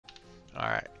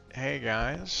Alright, hey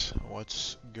guys,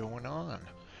 what's going on?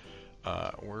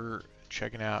 We're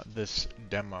checking out this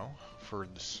demo for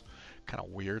this kind of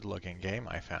weird looking game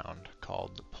I found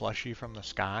called Plushie from the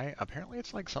Sky. Apparently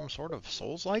it's like some sort of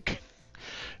Souls-like.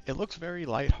 It looks very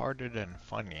lighthearted and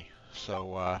funny,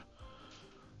 so I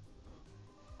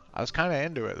was kind of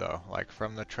into it though, like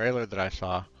from the trailer that I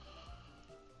saw.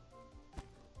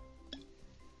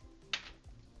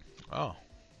 Oh,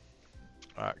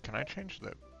 can I change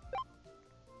the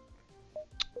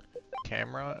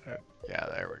camera? Yeah,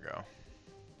 there we go.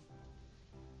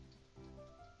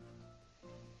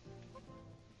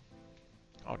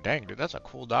 Oh dang, dude, that's a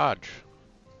cool dodge.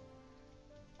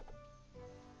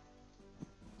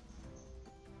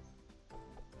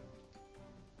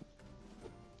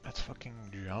 That's fucking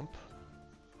jump.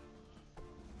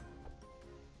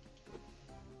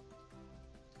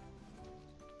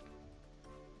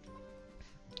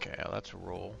 Okay, let's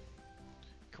roll.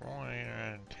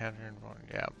 Tangent,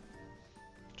 yeah.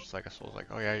 Just like a soul's like,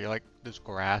 oh yeah, you like this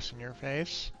grass in your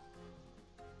face?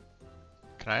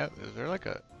 Can I, is there like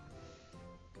a,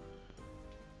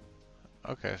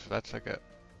 okay, so that's like a,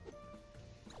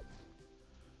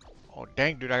 oh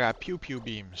dang dude, I got pew pew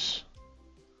beams.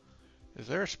 Is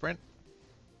there a sprint?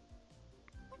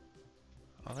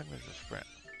 I don't think there's a sprint.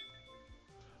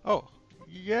 Oh,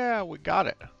 yeah, we got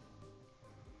it.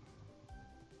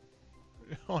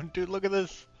 Oh dude, look at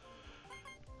this.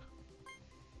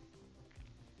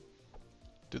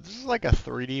 Dude, this is like a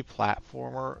 3D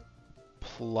platformer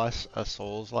plus a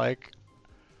Souls-like.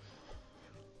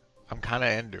 I'm kind of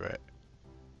into it.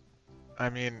 I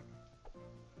mean,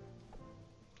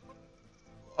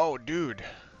 oh dude.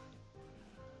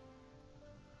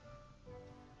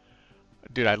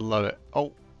 Dude, I love it.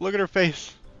 Oh, look at her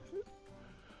face.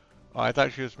 Oh, I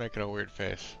thought she was making a weird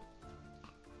face.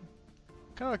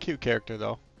 Kind of a cute character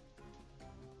though.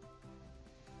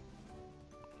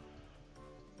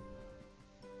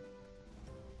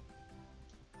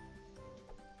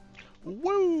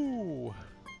 Woo!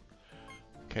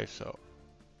 Okay, so.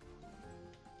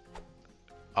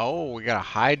 Oh, we got a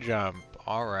high jump.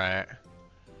 Alright.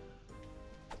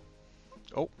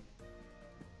 Oh.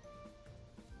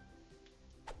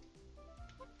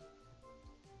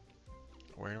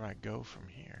 Where do I go from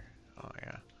here? Oh,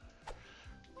 yeah.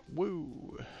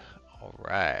 Woo!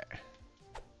 Alright.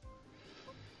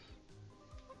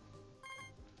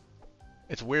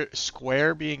 It's weird.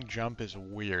 Square being jump is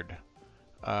weird.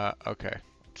 Okay.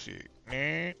 Let's see.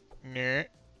 Nah, nah.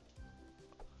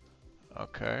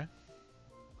 Okay.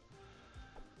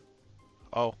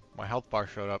 Oh, my health bar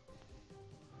showed up.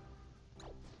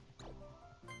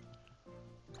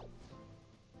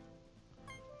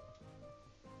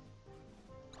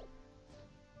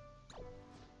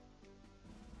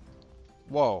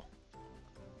 Whoa.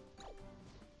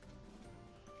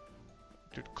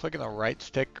 Dude, clicking the right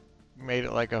stick made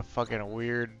it like a fucking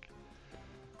weird...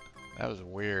 That was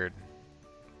weird.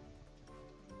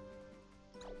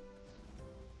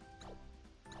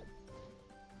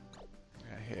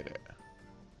 I hit it.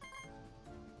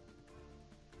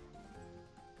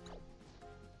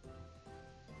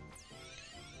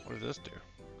 What does this do?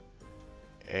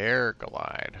 Air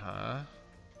glide, huh?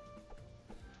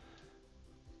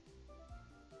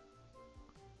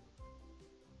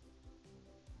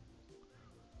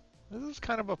 This is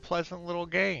kind of a pleasant little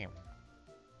game.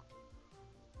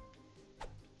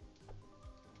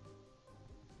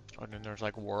 Oh, and then there's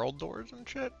like world doors and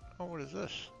shit? Oh, what is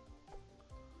this?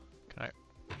 Can I...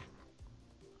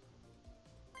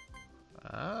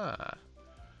 Ah.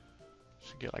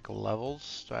 Should get like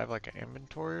levels. Do I have like an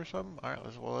inventory or something? Alright,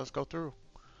 let's go through.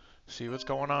 See what's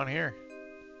going on here.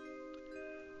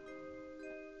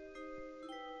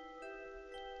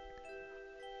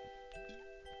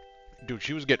 Dude,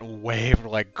 she was getting waved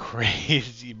like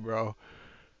crazy, bro.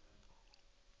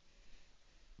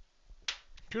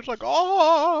 She was like,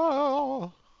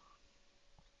 oh!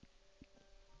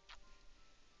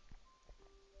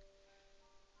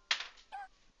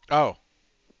 Oh.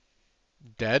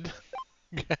 Dead?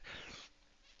 I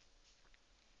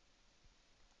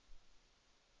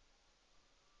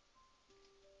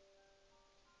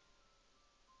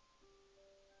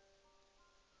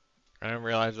didn't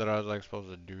realize that I was like supposed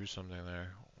to do something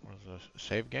there. What is this?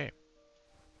 Save game.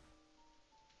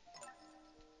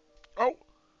 Oh!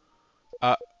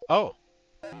 Uh, oh.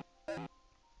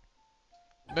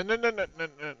 No, no, no, no, no,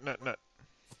 no, no, no.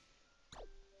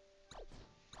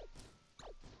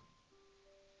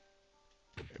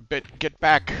 Get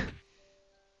back.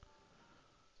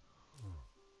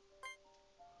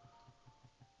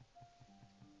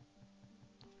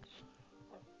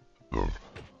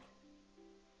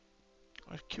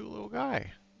 cute little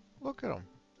guy. Look at him.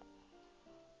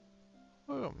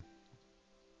 Look at him.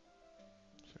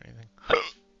 Is there anything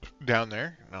down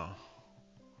there? No.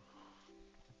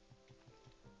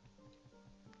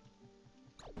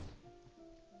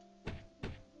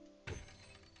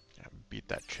 Yeah, beat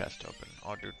that chest open.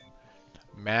 Oh, dude.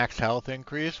 Max health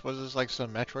increase? Was this like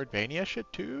some Metroidvania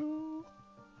shit too?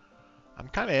 I'm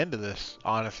kind of into this,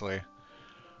 honestly.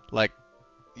 Like,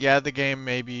 yeah, the game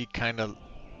may be kind of,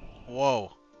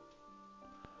 whoa,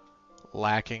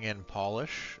 lacking in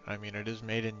polish. I mean, it is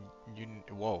made in,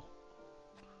 whoa.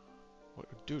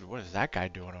 Dude, what is that guy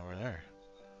doing over there?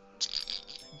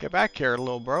 Get back here,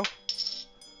 little bro.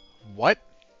 What?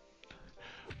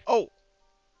 Oh!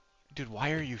 Dude,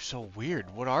 why are you so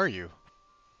weird? What are you?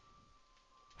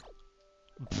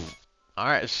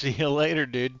 Alright, see you later,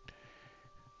 dude.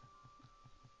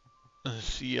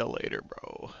 See you later,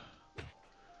 bro.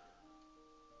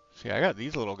 See, I got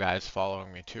these little guys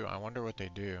following me, too. I wonder what they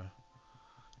do.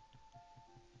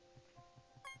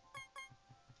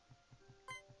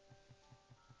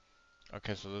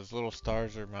 Okay, so those little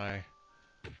stars are my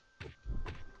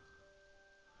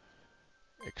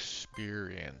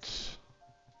experience.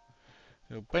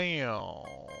 Bam!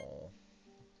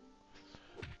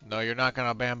 No, you're not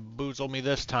gonna bamboozle me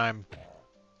this time.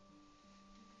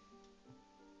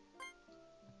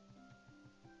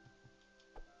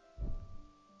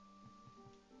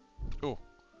 Ooh.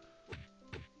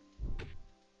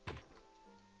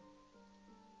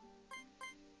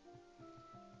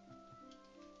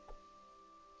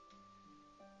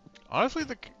 Honestly,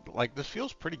 this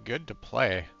feels pretty good to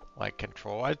play. Like,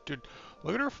 control-wise. Dude,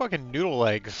 look at her fucking noodle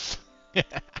legs.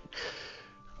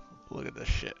 Look at this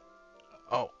shit.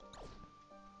 Oh.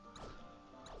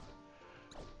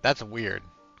 That's weird.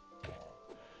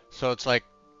 So it's like,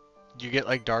 you get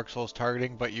like Dark Souls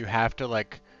targeting, but you have to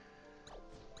like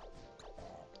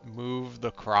move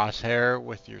the crosshair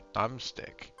with your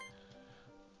thumbstick.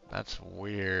 That's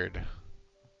weird.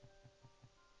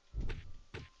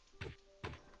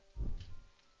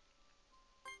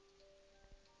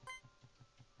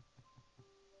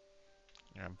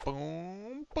 Yeah,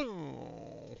 boom,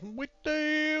 boom, with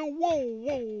the whoa,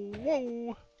 whoa,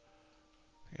 whoa.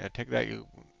 Yeah, take that, you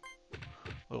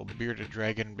little bearded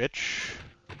dragon bitch.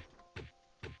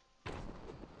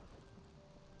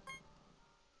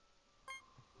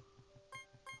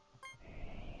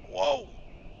 Whoa!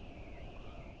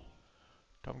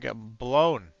 Don't get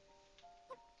blown.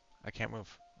 I can't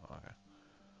move. Oh, okay.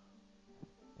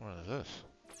 What is this?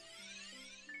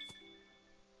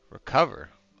 Recover.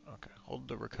 Okay. Hold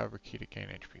the recover key to gain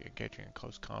HP. Engaging in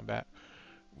close combat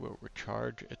will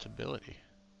recharge its ability.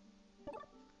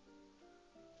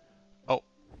 Oh.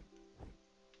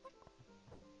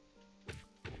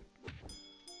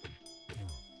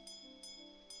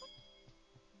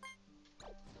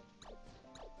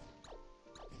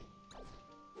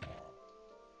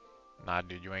 Nah,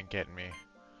 dude, you ain't getting me.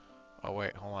 Oh,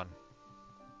 wait, hold on.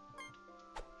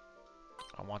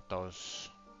 I want those.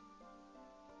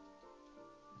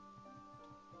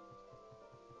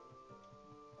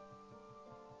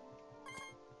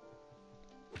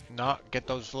 Not get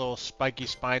those little spiky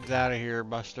spines out of here,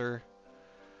 Buster.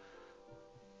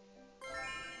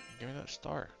 Give me that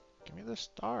star. Give me the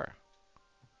star.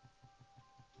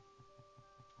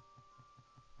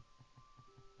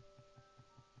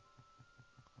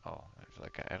 Oh, there's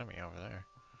like an enemy over there.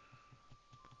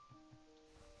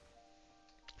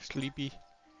 Sleepy.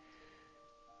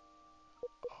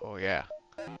 Oh yeah.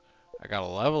 I got a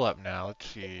level up now. Let's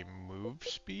see. Move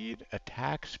speed,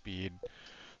 attack speed,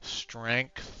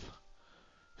 strength,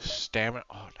 stamina.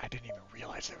 Oh, I didn't even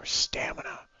realize there was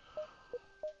stamina.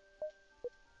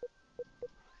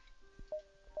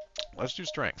 Let's do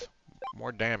strength.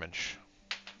 More damage.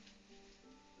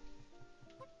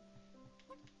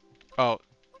 Oh,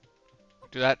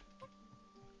 do that.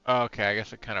 Oh, okay, I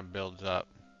guess it kind of builds up.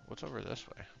 What's over this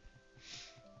way?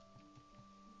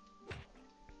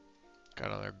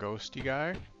 Got another ghosty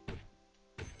guy.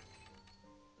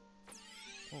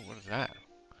 Oh, what is that?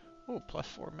 Oh,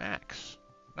 +4 max.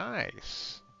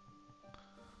 Nice.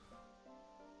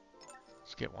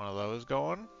 Let's get one of those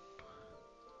going.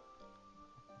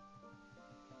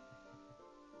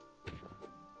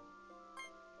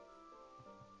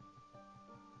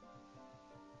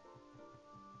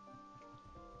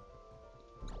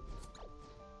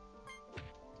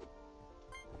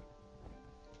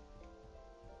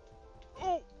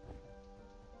 Oh!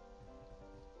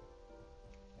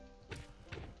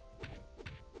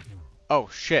 Oh,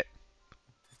 shit.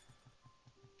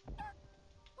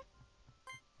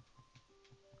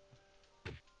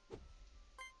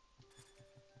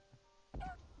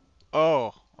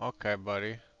 Oh, Okay,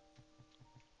 buddy.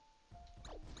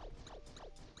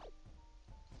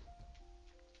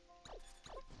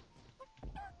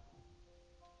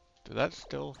 Did that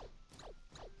still...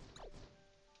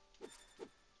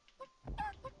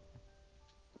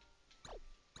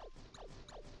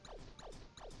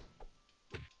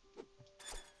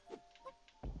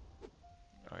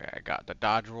 Okay, I got the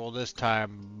dodge roll this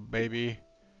time, baby.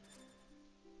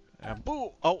 And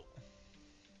boo! Oh!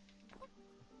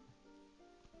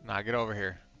 Nah, get over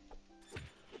here.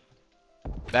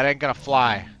 That ain't gonna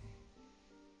fly.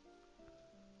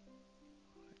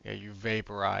 Yeah, you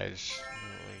vaporize.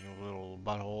 You little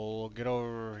butthole. Get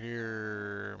over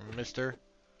here, mister.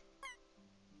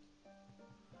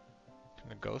 Can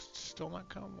the ghosts still not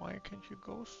come? Why can't you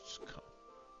ghosts come?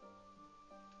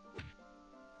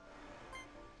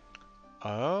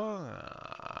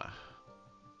 Oh.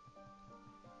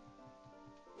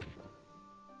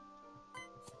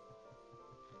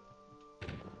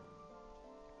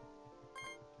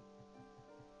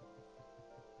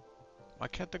 Why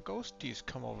can't the ghosties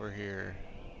come over here?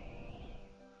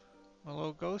 My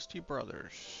little ghosty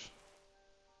brothers.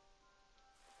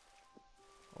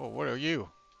 Oh, what are you?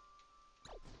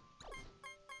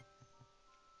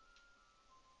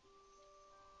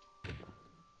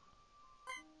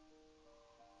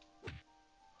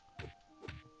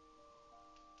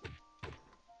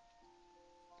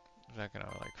 Is that gonna,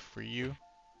 like, free you?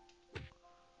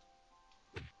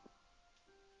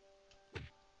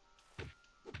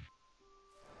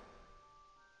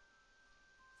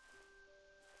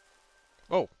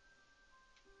 Oh!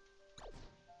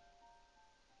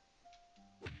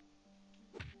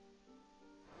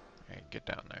 Hey, get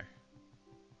down there.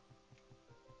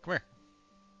 Come here.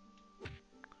 I'm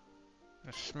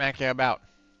gonna smack you about.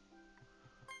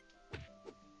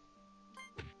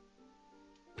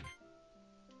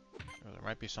 Oh, there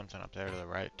might be something up there to the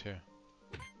right, too.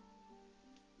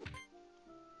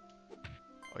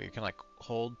 Oh, you can, like,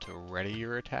 hold to ready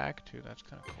your attack, too? That's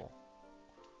kind of cool.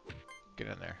 Get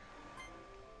in there.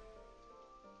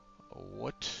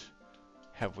 What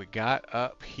have we got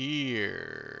up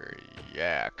here?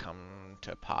 Yeah, come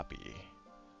to Poppy.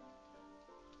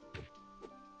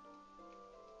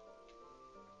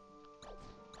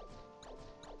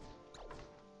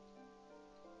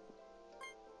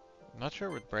 I'm not sure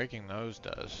what breaking those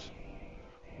does.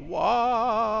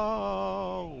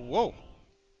 Whoa! Whoa!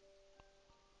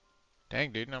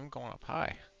 Dang, dude, I'm going up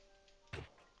high.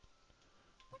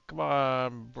 Come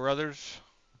on, brothers.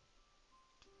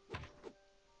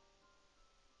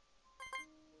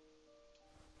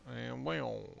 And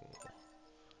well,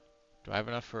 do I have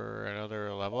enough for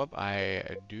another level up?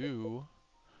 I do.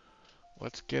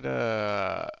 Let's get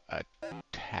a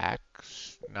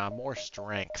attacks. Nah, more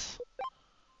strength.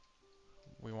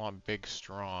 We want big,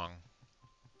 strong.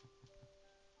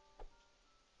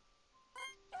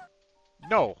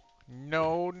 No!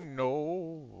 No,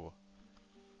 no!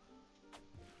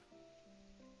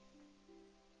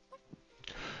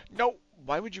 No!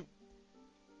 Why would you...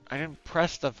 I didn't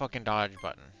press the fucking dodge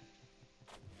button.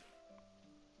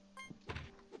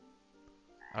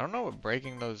 I don't know what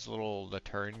breaking those the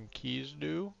turn keys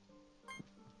do,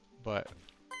 but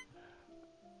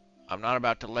I'm not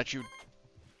about to let you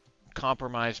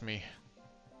compromise me.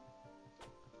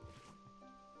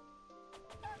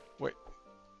 Wait.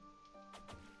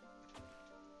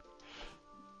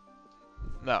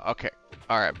 No, okay.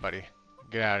 Alright, buddy.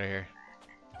 Get out of here.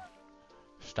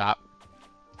 Stop.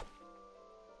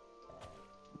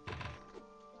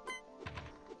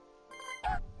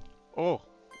 Oh.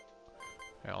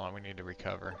 Hold on, we need to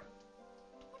recover.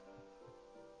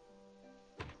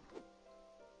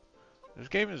 This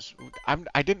game is...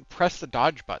 I didn't press the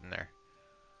dodge button there.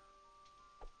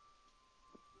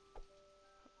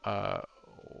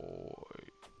 Oh,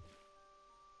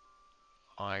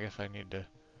 I guess I need to...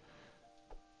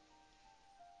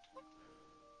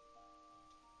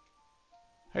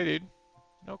 Hey, dude.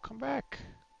 No, come back.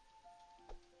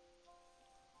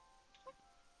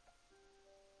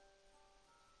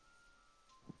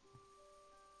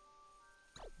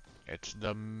 It's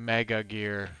the Mega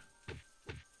Gear.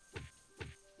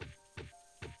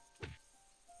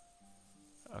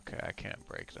 Okay, I can't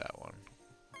break that one.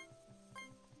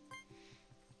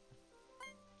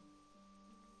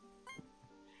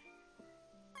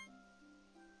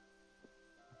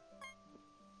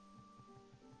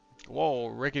 Whoa,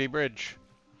 rickety bridge.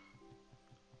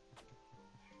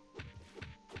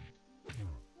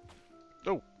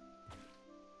 Oh.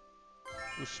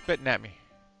 Who's spitting at me?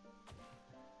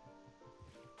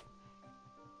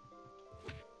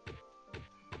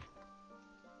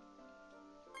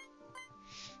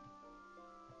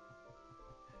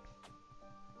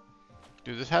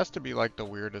 Dude, this has to be like the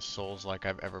weirdest Souls like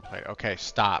I've ever played. Okay,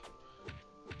 stop.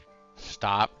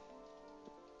 Stop.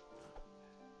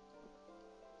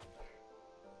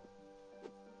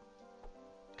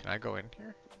 Can I go in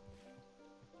here?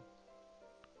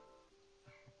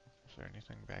 Is there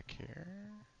anything back here?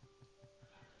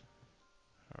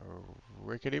 A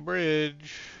rickety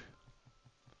bridge.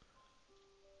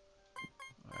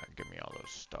 Give me all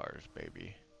those stars,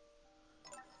 baby.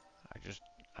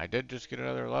 I did just get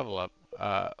another level up.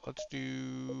 Let's do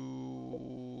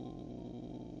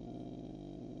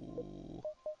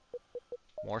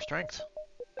more strength.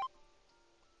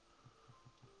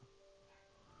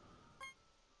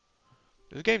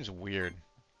 This game's weird.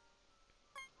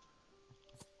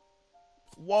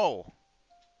 Whoa!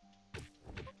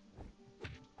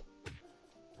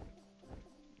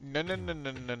 No, no, no,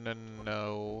 no, no, no,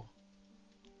 no.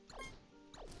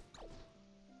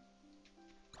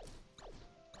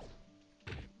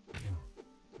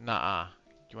 Nuh-uh.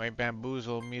 You ain't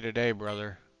bamboozled me today,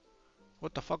 brother.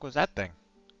 What the fuck was that thing?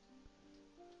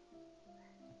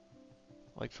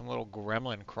 Like some little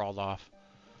gremlin crawled off.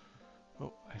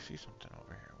 Oh, I see something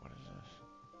over here. What is this?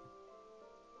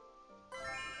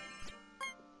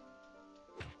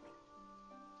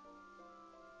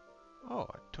 Oh,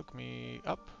 it took me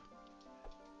up.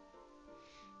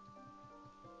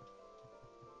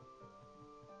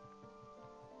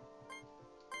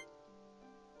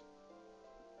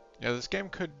 Yeah, this game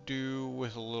could do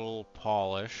with a little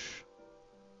polish,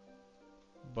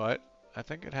 but I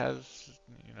think it has,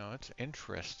 you know, it's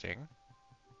interesting.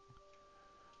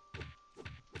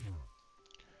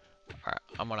 Alright,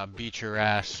 I'm gonna beat your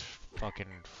ass, fucking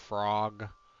frog.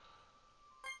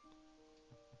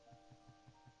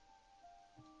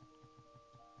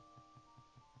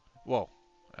 Whoa,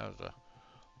 that was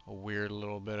a weird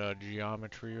little bit of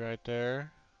geometry right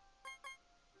there.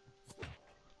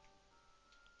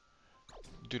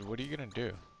 Dude, what are you gonna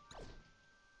do?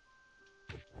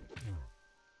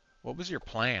 What was your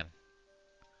plan?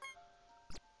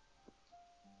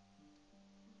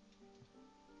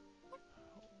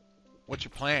 What's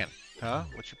your plan? Huh?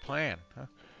 What's your plan? Huh?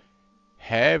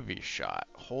 Heavy shot.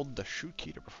 Hold the shoot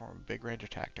key to perform a big range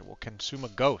attack that will consume a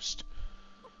ghost.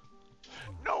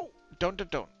 No! Don't.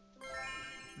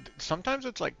 Sometimes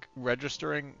it's like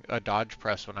registering a dodge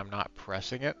press when I'm not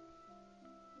pressing it.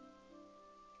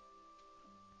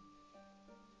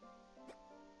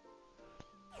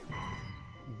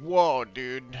 Whoa,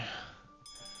 dude.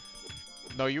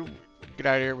 No, you get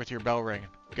out of here with your bell ringing.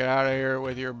 Get out of here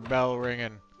with your bell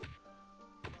ringing.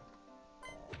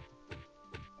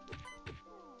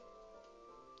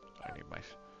 I need my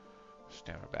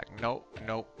stamina back. No,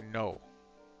 no, no.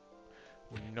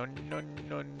 No, no,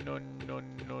 no, no, no,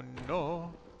 no,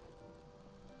 no.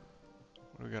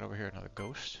 What do we got over here? Another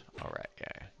ghost? Alright,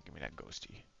 yeah. Give me that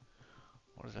ghosty.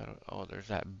 What is that? Oh, there's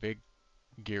that big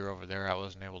gear over there I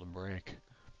wasn't able to break.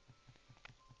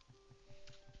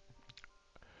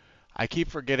 I keep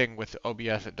forgetting with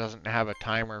OBS it doesn't have a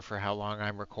timer for how long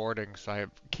I'm recording, so I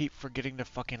keep forgetting to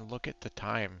fucking look at the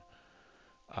time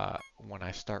when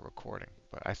I start recording.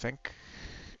 But I think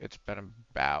it's been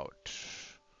about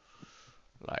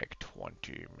like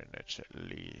 20 minutes at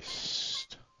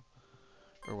least.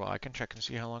 Or well, I can check and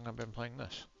see how long I've been playing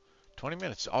this. 20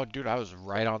 minutes. Oh, dude, I was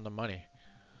right on the money.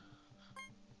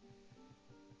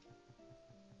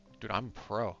 Dude, I'm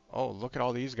pro. Oh, look at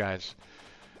all these guys.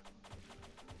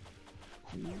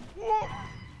 Whoa.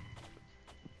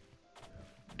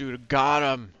 Dude, got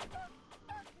him.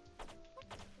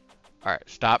 Alright,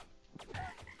 stop.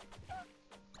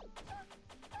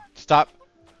 Stop.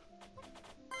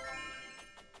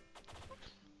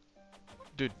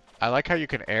 Dude, I like how you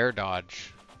can air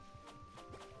dodge.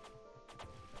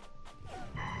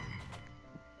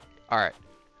 Alright.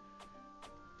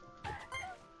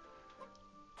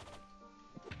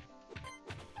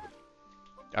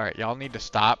 Alright, y'all need to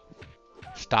stop.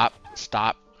 Stop.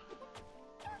 Stop.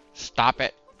 Stop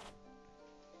it.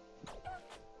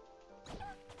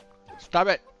 Stop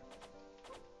it.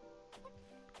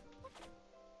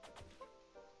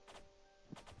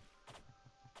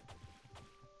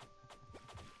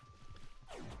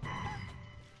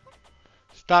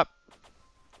 Stop.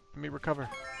 Let me recover.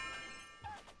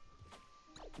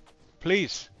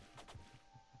 Please.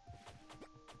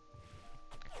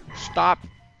 Stop.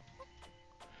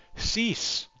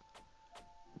 Cease.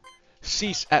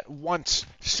 Cease at once.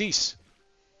 Cease.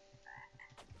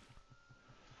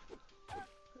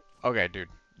 Okay, dude.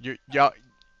 You're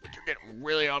getting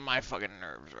really on my fucking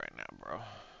nerves right now, bro.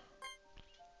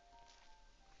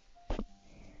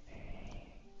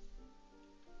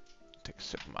 Take a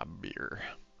sip of my beer.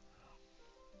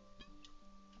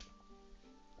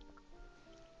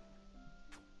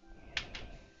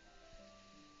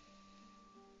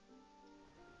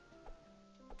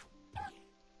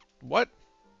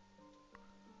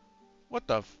 What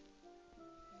the f—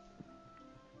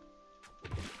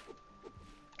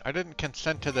 I didn't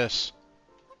consent to this.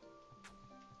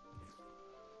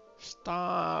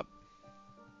 Stop.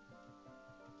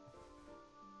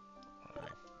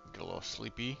 Alright, get a little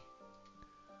sleepy.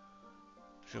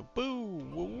 So boo,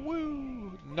 woo,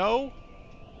 woo. No.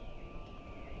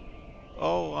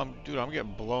 Oh, dude, I'm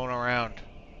getting blown around.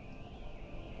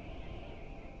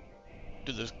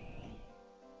 Dude, this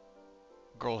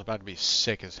girl's about to be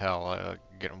sick as hell,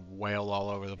 getting wailed all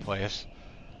over the place.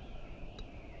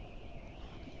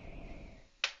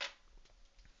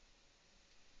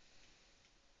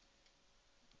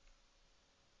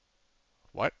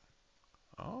 What?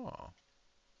 Oh.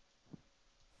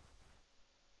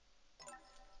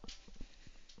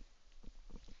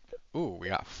 Ooh, we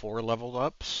got 4 leveled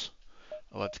ups.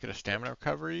 Let's get a stamina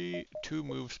recovery, 2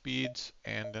 move speeds,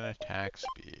 and an attack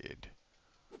speed.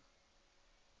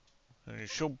 And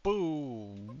she'll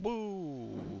boo,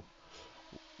 boo.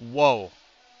 Whoa.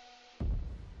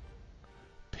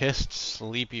 Pissed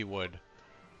sleepy wood.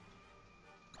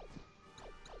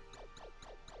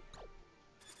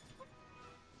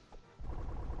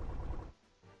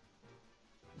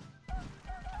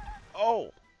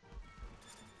 Oh.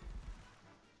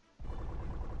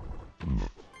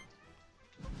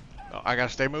 Oh, I gotta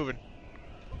stay moving.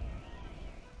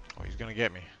 Oh, he's gonna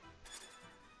get me.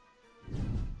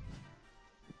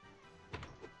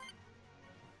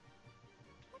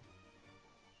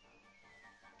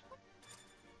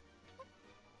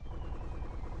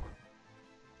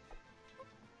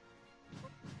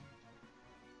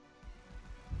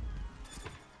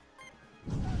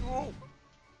 Oh.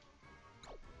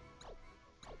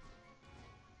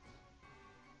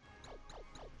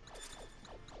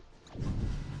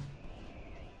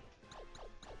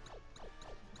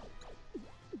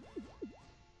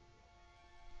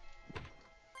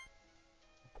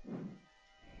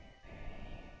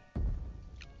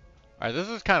 Alright, this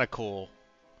is kind of cool.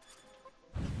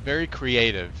 Very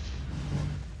creative.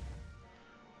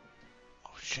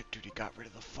 Oh shit, dude, he got rid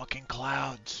of the fucking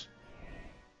clouds.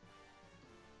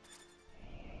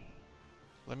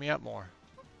 Let me up more.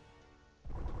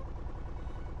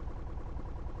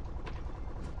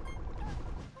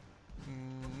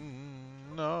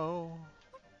 No.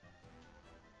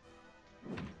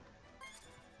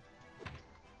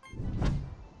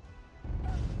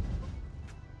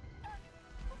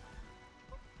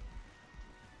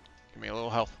 Give me a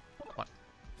little health. Come on.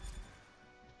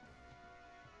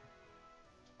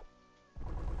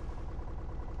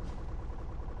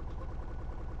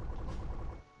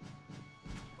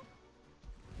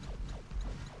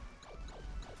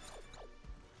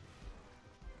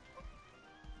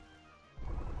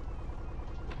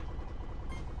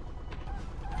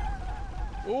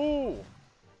 Ooh!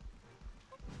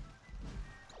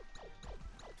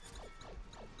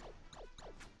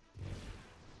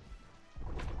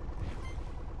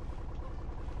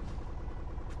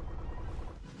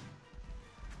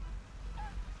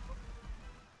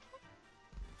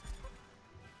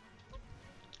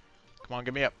 Come on,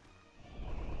 get me up.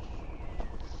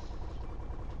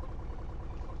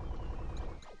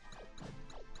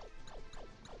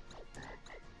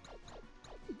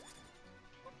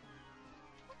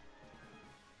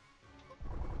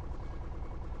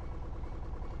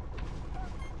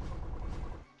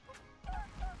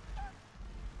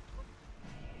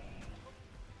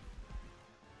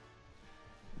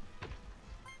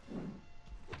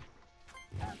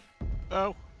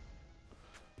 Oh.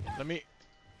 Let me...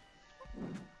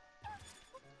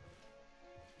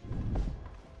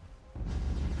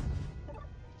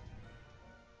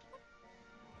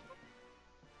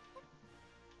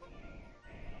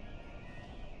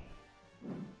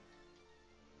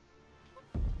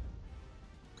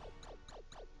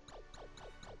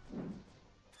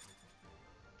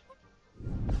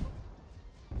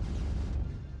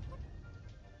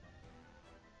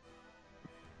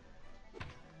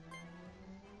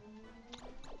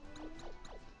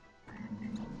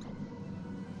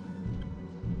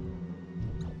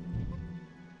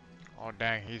 Oh,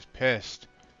 dang, he's pissed.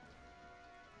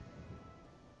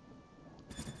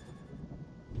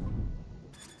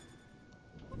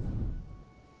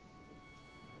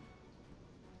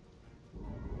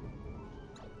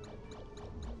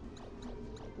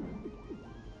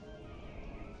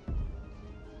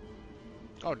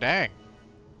 Oh, dang.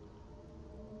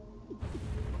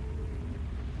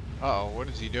 Uh-oh, what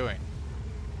is he doing?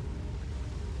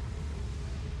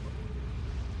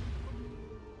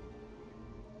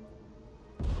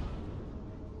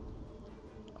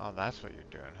 Oh, that's what you're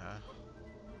doing, huh?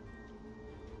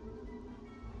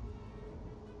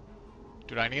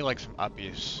 Dude, I need like some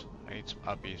uppies. I need some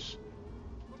uppies.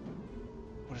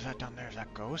 What is that down there? Is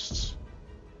that ghosts?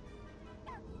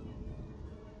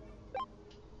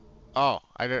 Oh,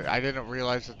 I didn't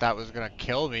realize that that was gonna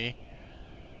kill me.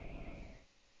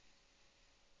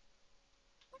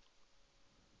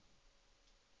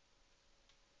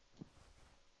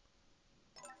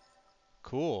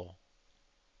 Cool.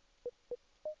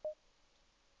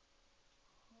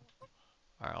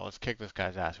 Alright, let's kick this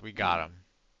guy's ass. We got him.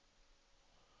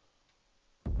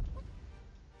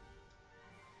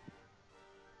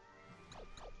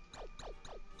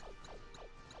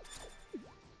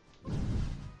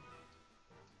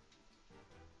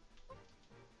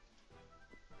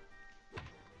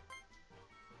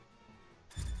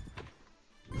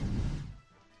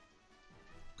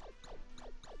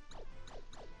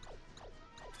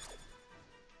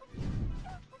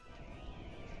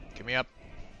 Get me up.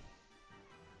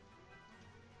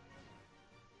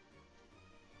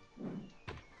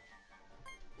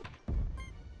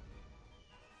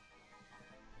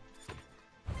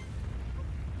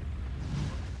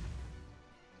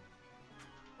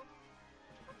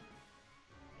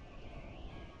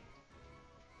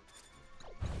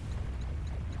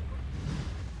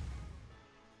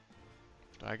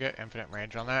 Do I get infinite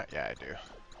range on that? Yeah, I do.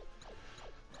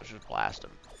 Let's just blast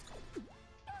him.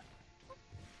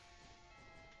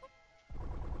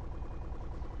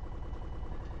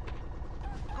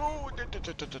 Go!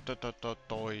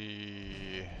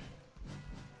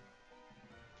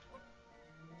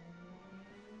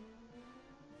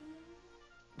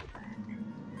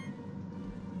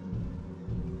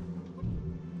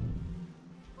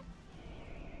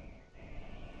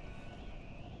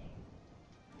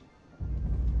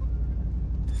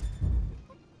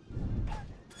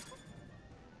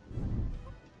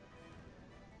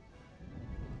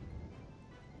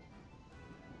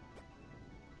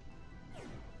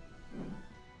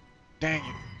 Dang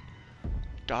it.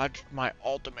 Dodged my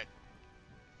ultimate.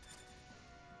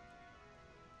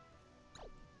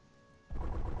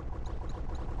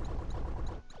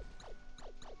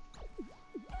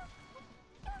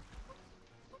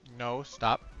 No,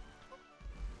 stop.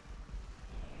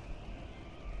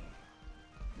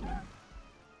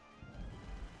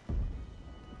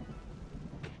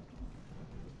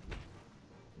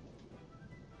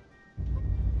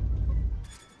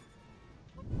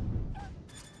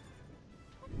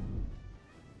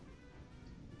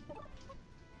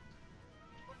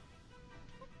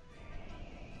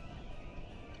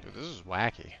 Dude, this is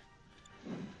wacky.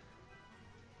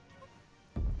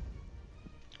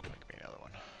 Give me another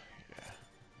one. Yeah.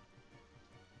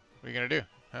 What are you gonna do?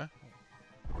 Huh?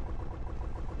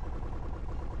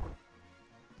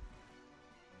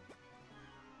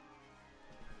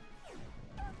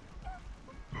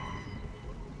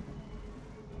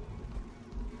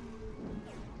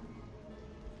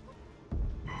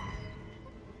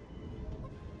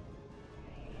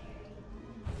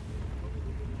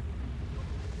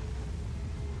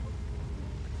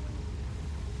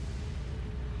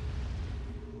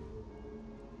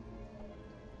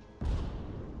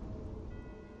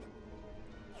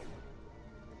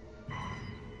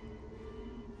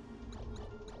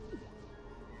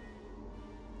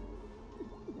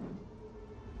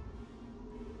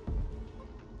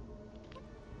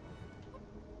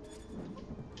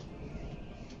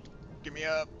 Get me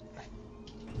up.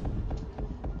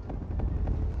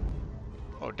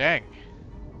 Oh, dang.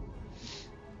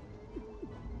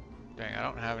 Dang, I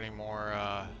don't have any more,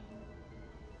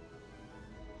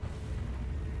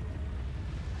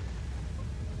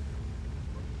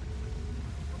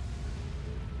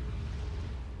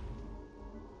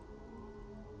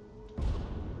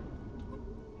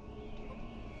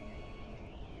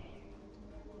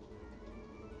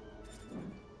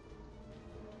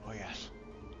 Oh, yes.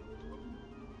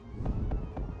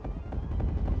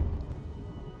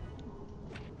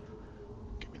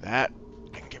 Give me that.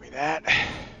 And give me that.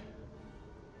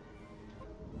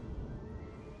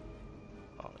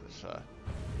 Oh, this,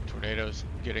 tornado's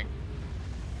getting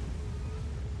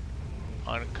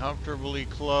uncomfortably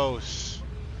close.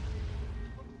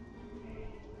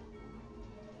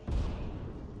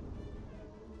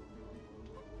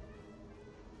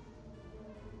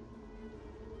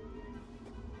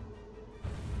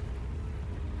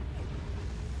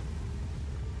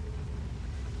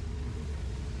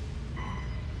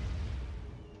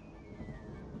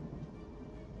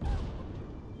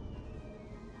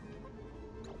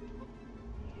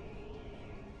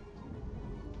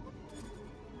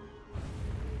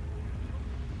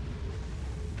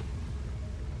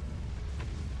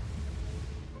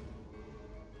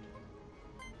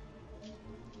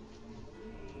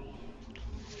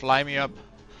 Fly me up.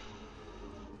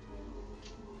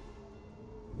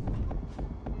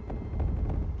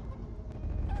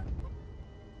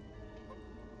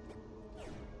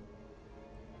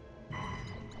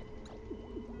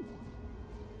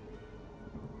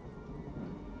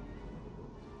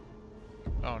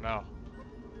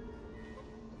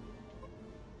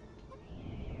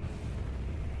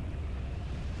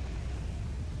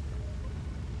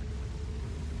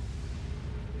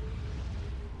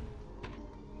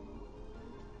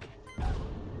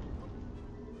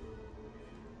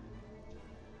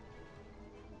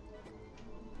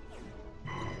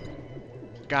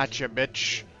 Gotcha,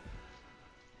 bitch.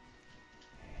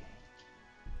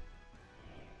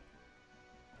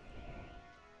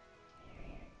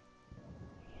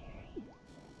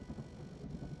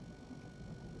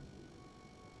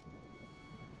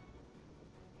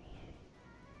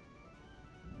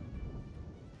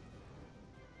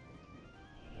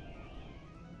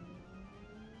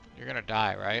 You're gonna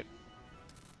die, right?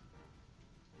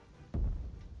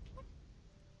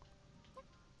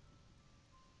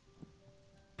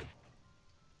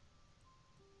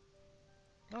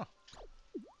 Oh.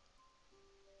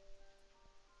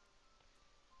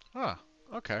 Huh.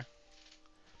 Okay.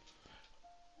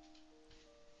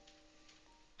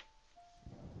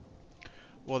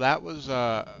 Well, that was,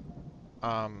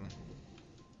 um...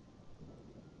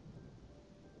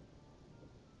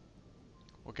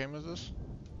 what game was this?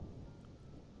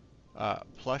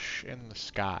 Plush in the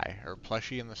Sky, or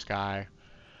Plushie in the Sky.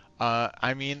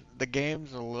 I mean, the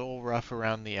game's a little rough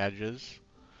around the edges,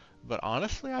 but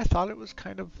honestly, I thought it was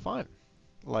kind of fun.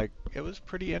 Like, it was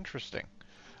pretty interesting.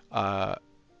 Uh,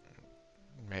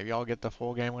 Maybe I'll get the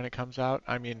full game when it comes out.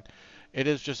 I mean, it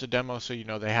is just a demo, so you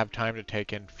know they have time to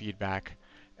take in feedback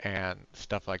and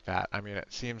stuff like that. I mean,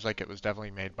 it seems like it was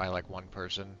definitely made by like one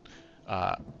person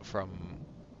from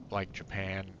like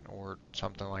Japan or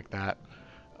something like that.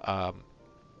 Um,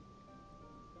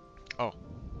 oh,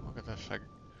 look at this. I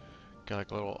get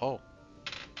like a little, oh,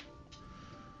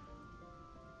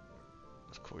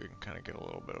 that's cool. You can kind of get a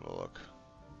little bit of a look.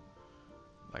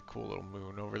 Like cool little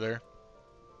moon over there.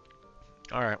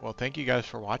 All right, well, thank you guys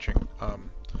for watching. And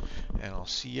I'll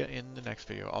see you in the next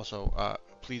video. Also,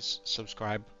 please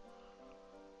subscribe